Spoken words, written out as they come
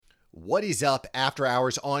What is up, After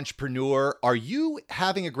Hours Entrepreneur? Are you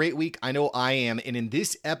having a great week? I know I am. And in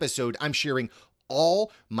this episode, I'm sharing all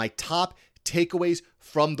my top takeaways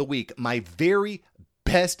from the week, my very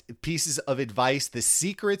best pieces of advice, the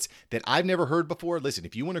secrets that I've never heard before. Listen,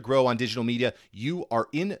 if you want to grow on digital media, you are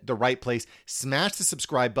in the right place. Smash the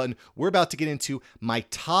subscribe button. We're about to get into my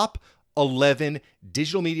top 11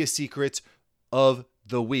 digital media secrets of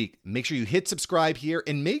the week. Make sure you hit subscribe here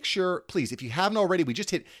and make sure, please, if you haven't already, we just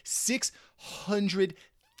hit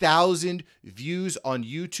 600,000 views on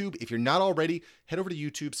YouTube. If you're not already, head over to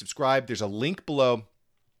YouTube, subscribe. There's a link below.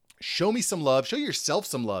 Show me some love. Show yourself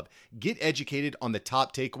some love. Get educated on the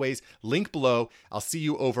top takeaways. Link below. I'll see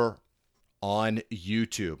you over on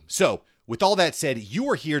YouTube. So, with all that said, you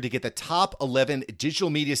are here to get the top 11 digital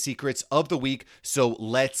media secrets of the week. So,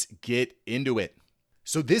 let's get into it.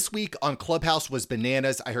 So this week on Clubhouse was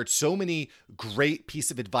bananas. I heard so many great pieces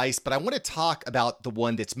of advice, but I want to talk about the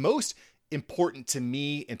one that's most important to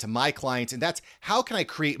me and to my clients, and that's how can I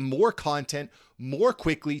create more content more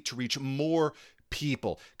quickly to reach more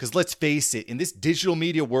people? Because let's face it, in this digital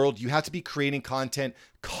media world, you have to be creating content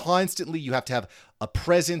constantly. You have to have a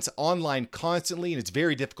presence online constantly, and it's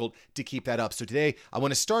very difficult to keep that up. So today, I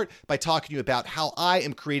want to start by talking to you about how I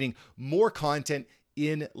am creating more content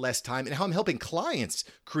in less time and how I'm helping clients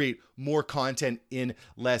create more content in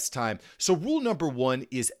less time. So rule number one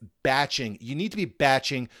is batching. You need to be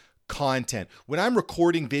batching content. When I'm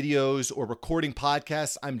recording videos or recording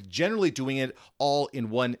podcasts, I'm generally doing it all in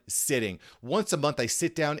one sitting. Once a month, I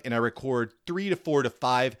sit down and I record 3 to 4 to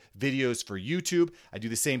 5 videos for YouTube. I do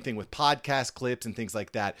the same thing with podcast clips and things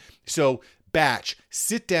like that. So batch,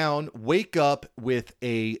 sit down, wake up with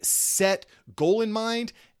a set goal in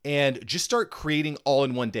mind, and just start creating all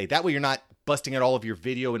in one day. That way you're not busting out all of your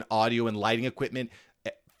video and audio and lighting equipment,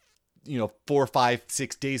 4, 5,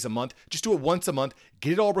 6 days a month. Just do it once a month,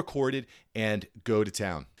 get it all recorded, and go to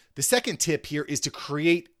town. The second tip here is to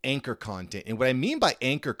create anchor content. And what I mean by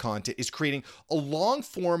anchor content is creating a long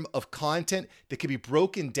form of content that can be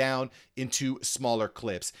broken down into smaller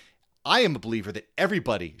clips. I am a believer that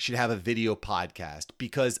everybody should have a video podcast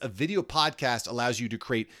because a video podcast allows you to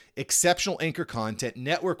create exceptional anchor content,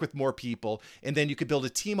 network with more people, and then you could build a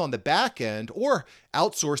team on the back end or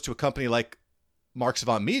outsource to a company like Mark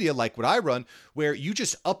Savant Media, like what I run, where you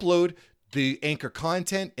just upload the anchor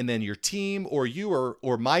content and then your team or you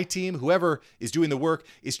or my team, whoever is doing the work,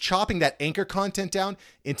 is chopping that anchor content down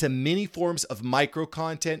into many forms of micro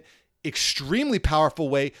content. Extremely powerful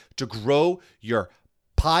way to grow your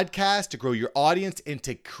podcast, to grow your audience, and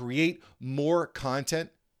to create more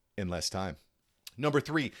content in less time. Number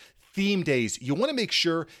 3, theme days. You want to make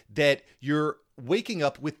sure that you're waking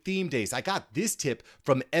up with theme days. I got this tip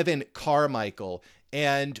from Evan Carmichael.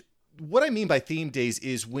 And what I mean by theme days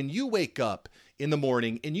is when you wake up in the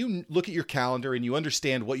morning and you look at your calendar and you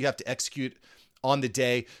understand what you have to execute on the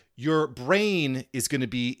day, your brain is going to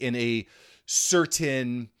be in a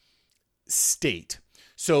certain state.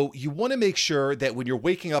 So you want to make sure that when you're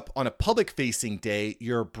waking up on a public-facing day,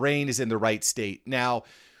 your brain is in the right state. Now,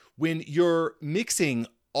 when you're mixing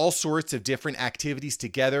all sorts of different activities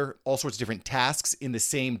together, all sorts of different tasks in the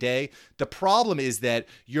same day, the problem is that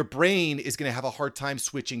your brain is going to have a hard time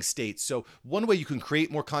switching states. So one way you can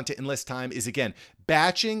create more content in less time is, again,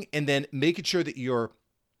 batching and then making sure that you're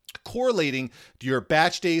correlating your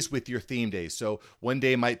batch days with your theme days. So one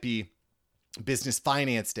day might be business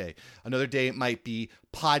finance day. Another day might be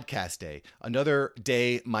podcast day. Another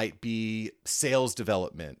day might be sales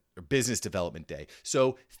development or business development day.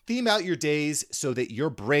 So theme out your days so that your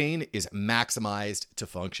brain is maximized to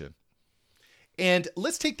function. And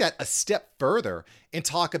let's take that a step further and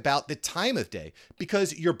talk about the time of day,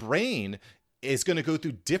 because your brain is going to go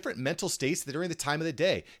through different mental states during the time of the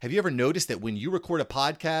day. Have you ever noticed that when you record a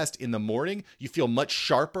podcast in the morning, you feel much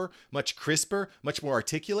sharper, much crisper, much more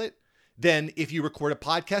articulate than if you record a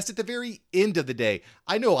podcast at the very end of the day?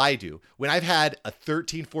 I know I do. When I've had a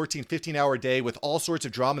 13, 14, 15-hour day with all sorts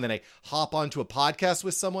of drama, and then I hop onto a podcast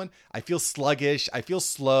with someone, I feel sluggish, I feel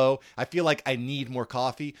slow, I feel like I need more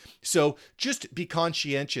coffee. So just be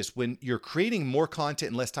conscientious when you're creating more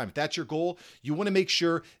content in less time. If that's your goal, you want to make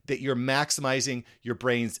sure that you're maximizing your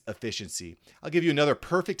brain's efficiency. I'll give you another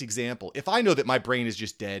perfect example. If I know that my brain is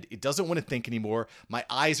just dead, it doesn't want to think anymore, my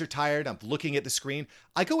eyes are tired, I'm looking at the screen,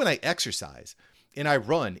 I go and I exercise and I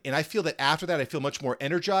run. And I feel that after that, I feel much more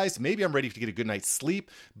energized. Maybe I'm ready to get a good night's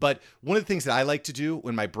sleep. But one of the things that I like to do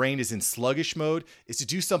when my brain is in sluggish mode is to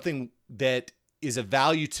do something that is of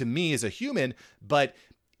value to me as a human, but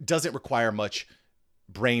doesn't require much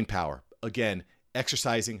brain power. Again,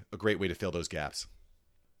 exercising, a great way to fill those gaps.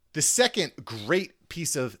 The second great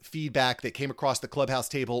piece of feedback that came across the Clubhouse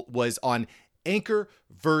table was on Anchor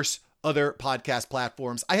versus other podcast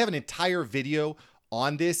platforms. I have an entire video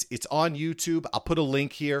on this. It's on YouTube. I'll put a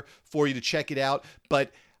link here for you to check it out.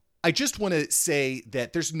 But I just want to say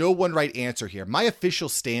that there's no one right answer here. My official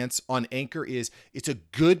stance on Anchor is it's a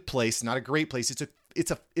good place, not a great place. It's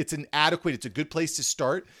a good place to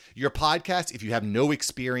start your podcast. If you have no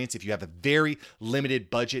experience, if you have a very limited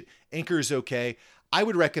budget, Anchor is okay. I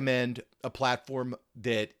would recommend a platform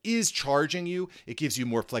that is charging you. It gives you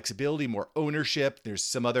more flexibility, more ownership. There's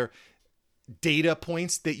some other data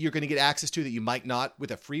points that you're going to get access to that you might not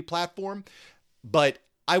with a free platform. But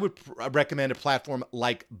I would recommend a platform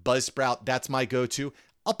like Buzzsprout. That's my go-to.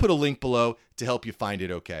 I'll put a link below to help you find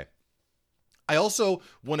it okay. I also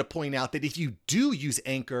want to point out that if you do use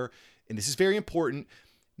Anchor, and this is very important,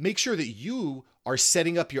 make sure that you are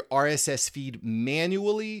setting up your RSS feed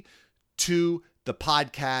manually to the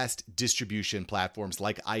podcast distribution platforms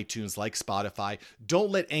like iTunes, like Spotify. Don't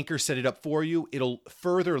let Anchor set it up for you. It'll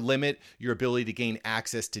further limit your ability to gain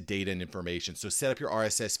access to data and information. So set up your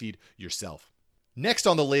RSS feed yourself. Next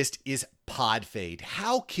on the list is Podfade.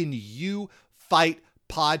 How can you fight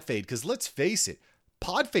Podfade? Because let's face it,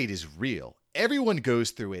 Podfade is real. Everyone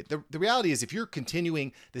goes through it. The reality is if you're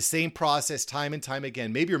continuing the same process time and time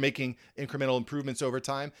again, maybe you're making incremental improvements over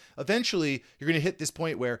time, eventually you're going to hit this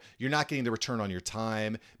point where you're not getting the return on your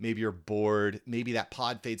time. Maybe you're bored. Maybe that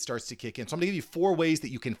pod fade starts to kick in. So I'm going to give you 4 ways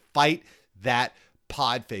that you can fight that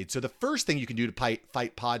pod fade. So the first thing you can do to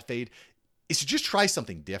fight pod fade is to just try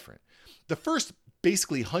something different. The first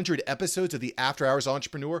basically 100 episodes of the After Hours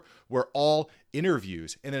Entrepreneur were all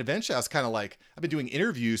interviews. And then eventually I was kind of like, I've been doing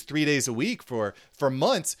interviews 3 days a week for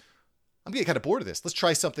months. I'm getting kind of bored of this. Let's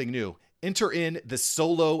try something new. Enter in the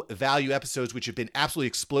solo value episodes, which have been absolutely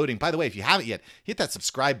exploding. By the way, if you haven't yet, hit that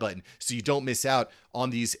subscribe button so you don't miss out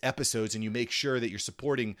on these episodes and you make sure that you're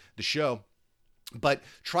supporting the show. But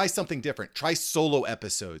try something different. Try solo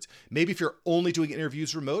episodes. Maybe if you're only doing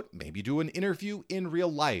interviews remote, maybe do an interview in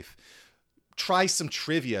real life. Try some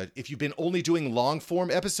trivia. If you've been only doing long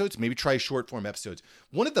form episodes, maybe try short form episodes.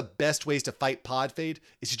 One of the best ways to fight pod fade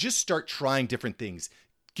is to just start trying different things.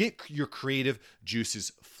 Get your creative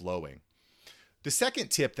juices flowing. The second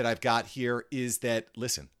tip that I've got here is that,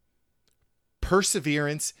 listen,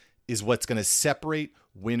 perseverance is what's going to separate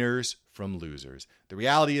winners from losers. The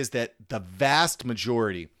reality is that the vast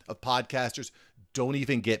majority of podcasters don't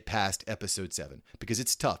even get past episode 7 because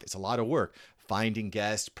it's tough. It's a lot of work. Finding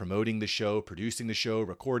guests, promoting the show, producing the show,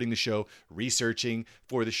 recording the show, researching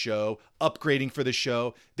for the show, upgrading for the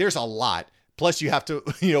show. There's a lot. Plus you have to,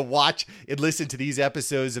 watch and listen to these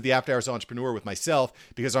episodes of the After Hours Entrepreneur with myself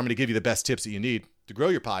because I'm going to give you the best tips that you need to grow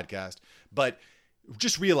your podcast. But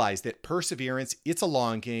just realize that perseverance, it's a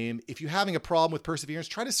long game. If you're having a problem with perseverance,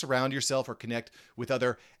 try to surround yourself or connect with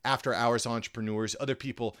other After Hours entrepreneurs, other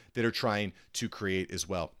people that are trying to create as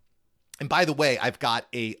well. And by the way, I've got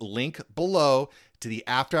a link below to the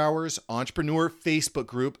After Hours Entrepreneur Facebook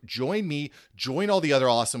group. Join me, join all the other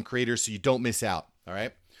awesome creators so you don't miss out. All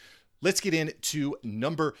right. Let's get into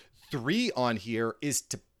number 3 on here is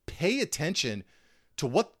to pay attention to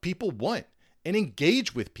what people want and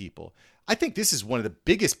engage with people. I think this is one of the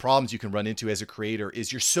biggest problems you can run into as a creator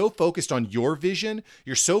is you're so focused on your vision,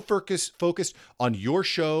 you're so focused on your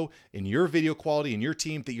show and your video quality and your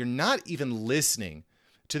team that you're not even listening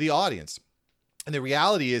to the audience. And the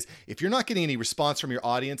reality is, if you're not getting any response from your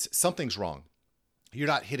audience, something's wrong. You're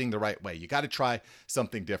not hitting the right way. You got to try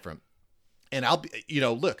something different. And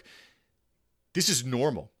look, this is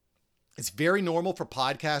normal. It's very normal for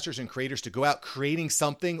podcasters and creators to go out creating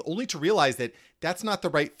something only to realize that that's not the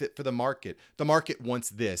right fit for the market. The market wants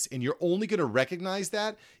this. And you're only going to recognize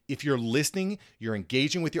that if you're listening, you're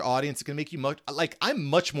engaging with your audience. It's going to make you I'm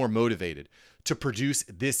much more motivated to produce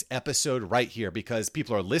this episode right here because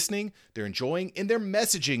people are listening, they're enjoying, and they're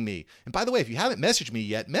messaging me. And by the way, if you haven't messaged me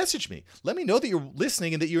yet, message me. Let me know that you're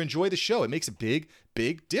listening and that you enjoy the show. It makes a big,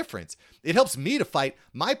 big difference. It helps me to fight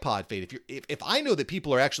my pod fade. If I know that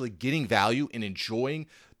people are actually getting value and enjoying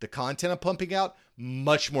the content I'm pumping out,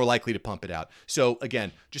 much more likely to pump it out. So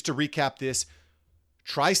again, just to recap this,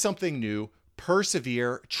 try something new,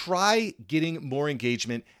 persevere, try getting more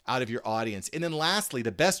engagement out of your audience. And then lastly,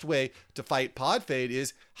 the best way to fight pod fade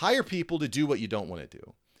is hire people to do what you don't want to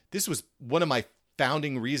do. This was one of my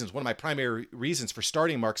founding reasons, one of my primary reasons for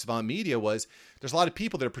starting Mark Savant Media was there's a lot of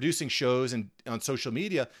people that are producing shows and on social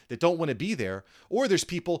media that don't want to be there. Or there's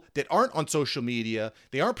people that aren't on social media,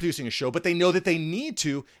 they aren't producing a show, but they know that they need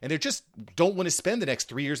to, and they just don't want to spend the next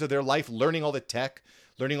 3 years of their life learning all the tech,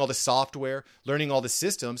 learning all the software, learning all the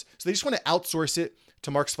systems. So they just want to outsource it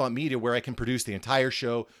to Mark Savant Media, where I can produce the entire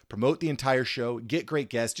show, promote the entire show, get great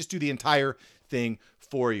guests, just do the entire thing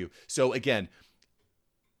for you. So again,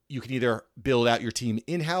 you can either build out your team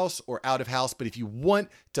in-house or out of house, but if you want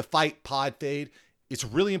to fight pod fade, it's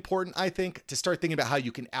really important, I think, to start thinking about how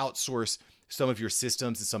you can outsource some of your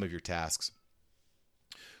systems and some of your tasks.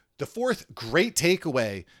 The fourth great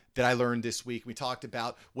takeaway that I learned this week, we talked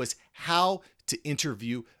about, was how to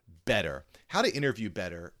interview better. How to interview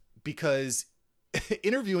better, because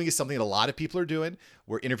interviewing is something that a lot of people are doing.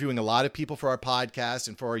 We're interviewing a lot of people for our podcast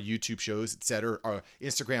and for our YouTube shows, et cetera, our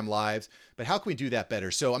Instagram lives. But how can we do that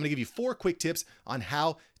better? So I'm going to give you 4 quick tips on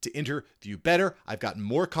how to interview better. I've got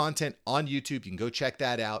more content on YouTube. You can go check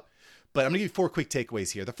that out. But I'm going to give you 4 quick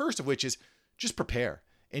takeaways here. The first of which is just prepare.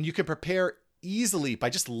 And you can prepare easily by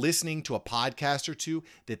just listening to a podcast or two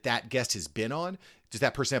that guest has been on. Does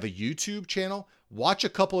that person have a YouTube channel? Watch a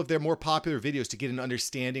couple of their more popular videos to get an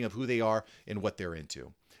understanding of who they are and what they're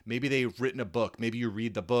into. Maybe they've written a book. Maybe you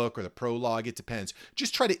read the book or the prologue. It depends.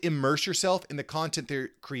 Just try to immerse yourself in the content they're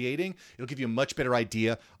creating. It'll give you a much better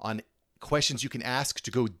idea on questions you can ask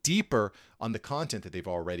to go deeper on the content that they've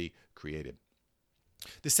already created.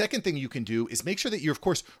 The second thing you can do is make sure that you're, of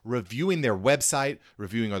course, reviewing their website,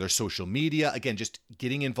 reviewing other social media. Again, just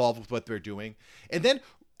getting involved with what they're doing. And then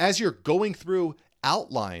as you're going through,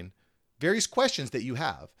 outline various questions that you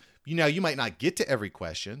have. You might not get to every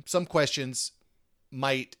question. Some questions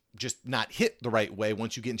might just not hit the right way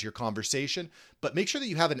once you get into your conversation, but make sure that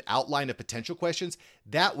you have an outline of potential questions.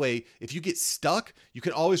 That way, if you get stuck, you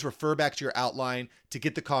can always refer back to your outline to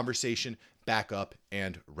get the conversation back up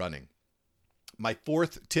and running. My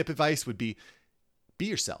fourth tip advice would be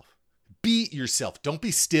yourself. Be yourself. Don't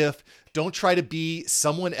be stiff. Don't try to be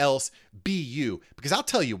someone else. Be you. Because I'll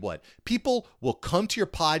tell you what, people will come to your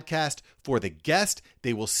podcast for the guest.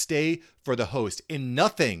 They will stay for the host. And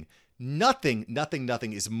nothing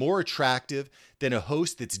is more attractive than a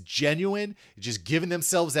host that's genuine, just giving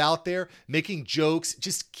themselves out there, making jokes,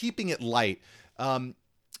 just keeping it light.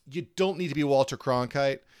 You don't need to be Walter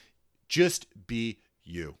Cronkite. Just be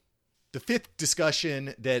you. The fifth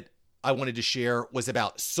discussion that I wanted to share was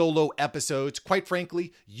about solo episodes. Quite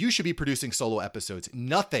frankly, you should be producing solo episodes.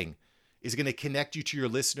 Nothing is going to connect you to your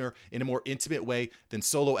listener in a more intimate way than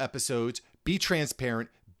solo episodes. Be transparent,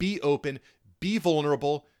 be open, be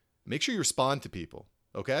vulnerable. Make sure you respond to people.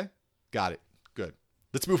 Okay? Got it. Good.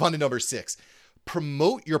 Let's move on to number 6.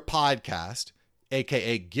 Promote your podcast,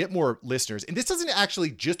 aka get more listeners. And this doesn't actually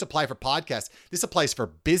just apply for podcasts. This applies for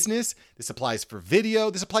business. This applies for video.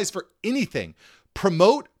 This applies for anything.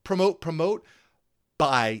 Promote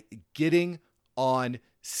by getting on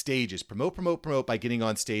stages. Promote by getting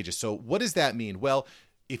on stages. So what does that mean? Well,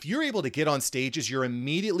 if you're able to get on stages, you're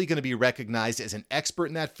immediately going to be recognized as an expert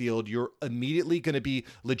in that field. You're immediately going to be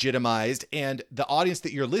legitimized, and the audience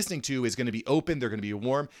that you're listening to is going to be open. They're going to be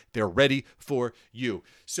warm. They're ready for you.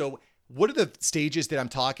 So what are the stages that I'm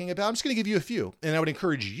talking about? I'm just going to give you a few. And I would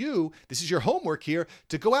encourage you, this is your homework here,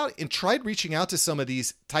 to go out and try reaching out to some of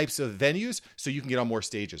these types of venues so you can get on more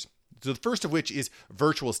stages. So the first of which is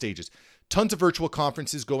virtual stages. Tons of virtual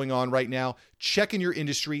conferences going on right now. Check in your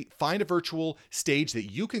industry, find a virtual stage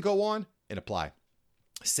that you can go on and apply.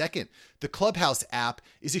 Second, the Clubhouse app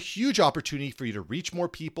is a huge opportunity for you to reach more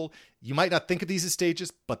people. You might not think of these as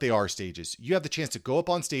stages, but they are stages. You have the chance to go up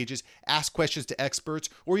on stages, ask questions to experts,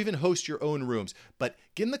 or even host your own rooms. But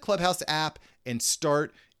get in the Clubhouse app and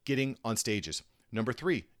start getting on stages. Number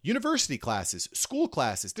 3, university classes, school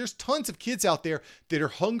classes. There's tons of kids out there that are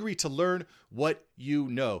hungry to learn what you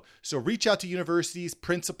know. So reach out to universities,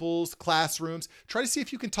 principals, classrooms. Try to see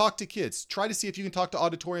if you can talk to kids. Try to see if you can talk to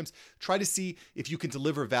auditoriums. Try to see if you can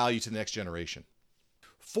deliver value to the next generation.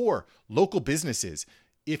 4, local businesses.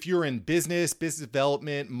 If you're in business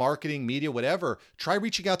development, marketing, media, whatever, try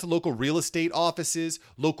reaching out to local real estate offices,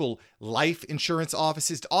 local life insurance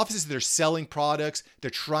offices that are selling products.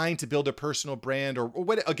 They're trying to build a personal brand or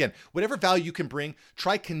whatever value you can bring.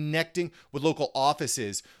 Try connecting with local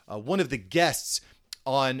offices. One of the guests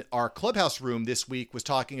on our Clubhouse room this week was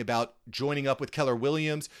talking about joining up with Keller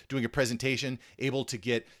Williams, doing a presentation, able to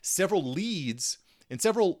get several leads and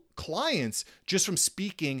several clients just from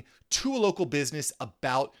speaking to a local business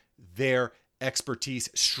about their expertise.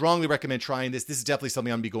 Strongly recommend trying this. This is definitely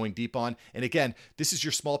something I'm going to be going deep on. And again, this is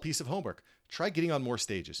your small piece of homework. Try getting on more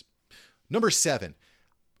stages. Number 7,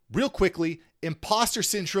 real quickly, imposter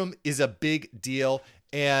syndrome is a big deal.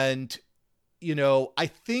 And, I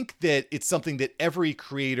think that it's something that every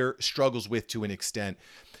creator struggles with to an extent.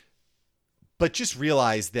 But just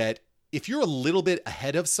realize that if you're a little bit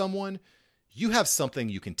ahead of someone, you have something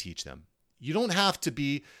you can teach them. You don't have to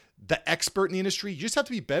be the expert in the industry. You just have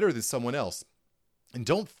to be better than someone else. And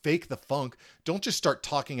don't fake the funk. Don't just start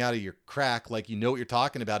talking out of your crack like you know what you're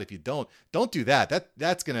talking about. If you don't do that.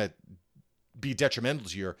 That's going to be detrimental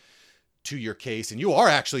to your case. And you are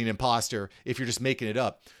actually an imposter if you're just making it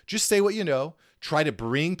up. Just say what you know. Try to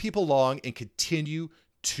bring people along and continue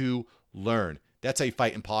to learn. That's how you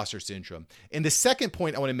fight imposter syndrome. And the second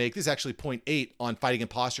point I want to make, this is actually point 8 on fighting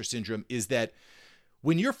imposter syndrome, is that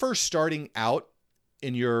when you're first starting out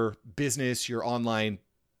in your business, your online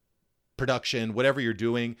production, whatever you're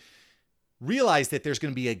doing, realize that there's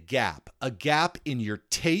going to be a gap in your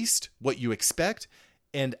taste, what you expect,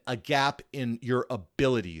 and a gap in your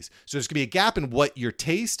abilities. So there's going to be a gap in what your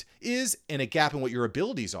taste is and a gap in what your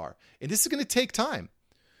abilities are. And this is going to take time.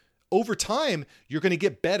 Over time, you're going to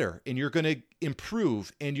get better and you're going to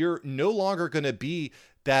improve, and you're no longer going to be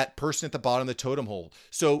that person at the bottom of the totem hole.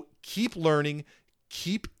 So keep learning,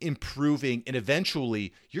 keep improving, and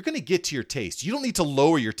eventually you're going to get to your taste. You don't need to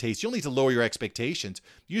lower your taste. You don't need to lower your expectations.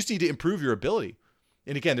 You just need to improve your ability.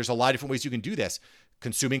 And again, there's a lot of different ways you can do this.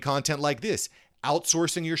 Consuming content like this,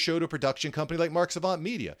 outsourcing your show to a production company like Mark Savant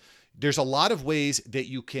Media. There's a lot of ways that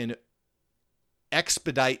you can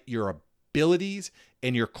expedite your abilities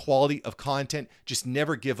and your quality of content. Just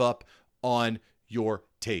never give up on your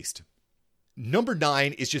taste. Number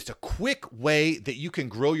 9 is just a quick way that you can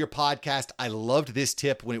grow your podcast. I loved this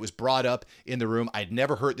tip when it was brought up in the room. I'd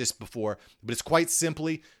never heard this before, but it's quite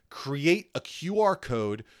simply create a QR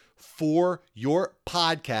code for your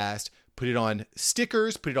podcast, put it on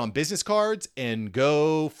stickers, put it on business cards, and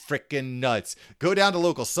go frickin' nuts. Go down to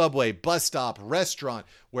local Subway, bus stop, restaurant,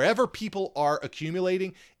 wherever people are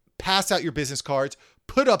accumulating, pass out your business cards,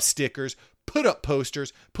 put up stickers, put up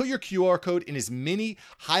posters, put your QR code in as many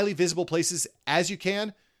highly visible places as you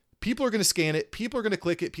can. People are going to scan it. People are going to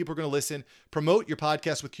click it. People are going to listen. Promote your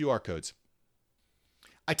podcast with QR codes.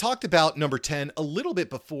 I talked about number 10 a little bit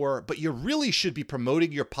before, but you really should be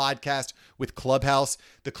promoting your podcast with Clubhouse.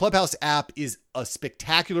 The Clubhouse app is a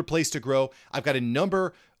spectacular place to grow. I've got a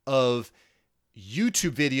number of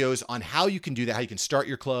YouTube videos on how you can do that, how you can start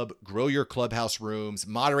your club, grow your Clubhouse rooms,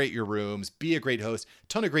 moderate your rooms, be a great host.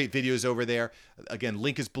 Ton of great videos over there. Again,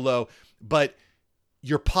 link is below. But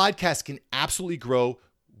your podcast can absolutely grow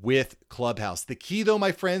with Clubhouse. The key though,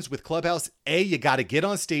 my friends, with Clubhouse, you got to get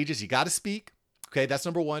on stages. You got to speak. Okay, that's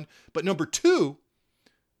number 1. But number 2,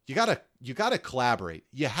 you gotta collaborate.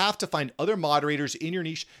 You have to find other moderators in your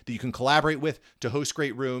niche that you can collaborate with to host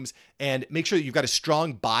great rooms, and make sure that you've got a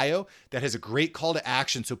strong bio that has a great call to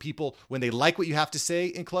action. So people, when they like what you have to say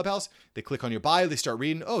in Clubhouse, they click on your bio, they start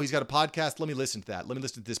reading, oh, he's got a podcast. Let me listen to that. Let me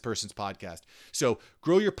listen to this person's podcast. So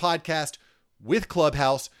grow your podcast with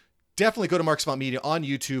Clubhouse. Definitely go to Mark Savant Media on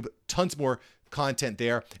YouTube. Tons more content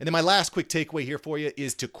there. And then my last quick takeaway here for you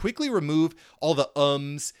is to quickly remove all the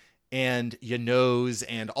and you knows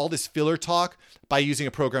and all this filler talk by using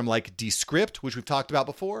a program like Descript, which we've talked about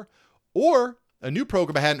before, or a new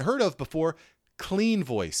program I hadn't heard of before, Clean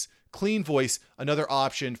Voice. Clean Voice, another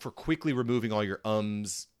option for quickly removing all your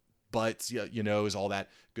buts, you knows, all that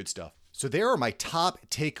good stuff. So there are my top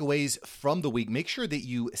takeaways from the week. Make sure that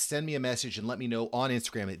you send me a message and let me know on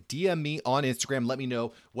Instagram. DM me on Instagram. Let me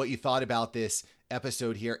know what you thought about this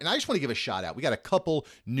episode here. And I just want to give a shout out. We got a couple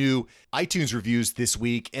new iTunes reviews this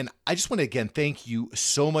week. And I just want to, again, thank you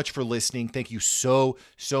so much for listening. Thank you so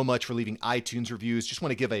much for leaving iTunes reviews. Just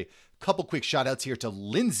want to give a couple quick shout outs here to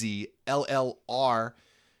Lindsay, LLR.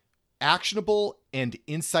 Actionable and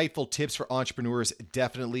insightful tips for entrepreneurs.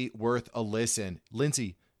 Definitely worth a listen.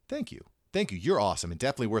 Lindsay, thank you. Thank you. You're awesome and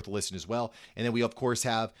definitely worth a listen as well. And then we, of course,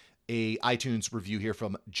 have a iTunes review here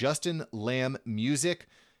from Justin Lamb Music.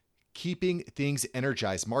 Keeping things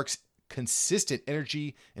energized. Mark's consistent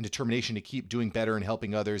energy and determination to keep doing better and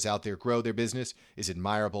helping others out there grow their business is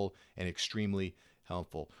admirable and extremely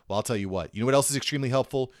helpful. Well, I'll tell you what else is extremely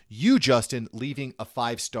helpful? You, Justin, leaving a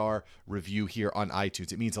 5-star review here on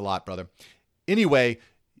iTunes. It means a lot, brother. Anyway,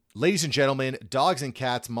 ladies and gentlemen, dogs and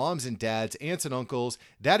cats, moms and dads, aunts and uncles,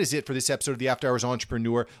 that is it for this episode of the After Hours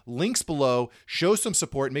Entrepreneur. Links below. Show some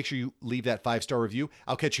support. Make sure you leave that 5-star review.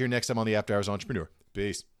 I'll catch you here next time on the After Hours Entrepreneur.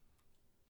 Peace.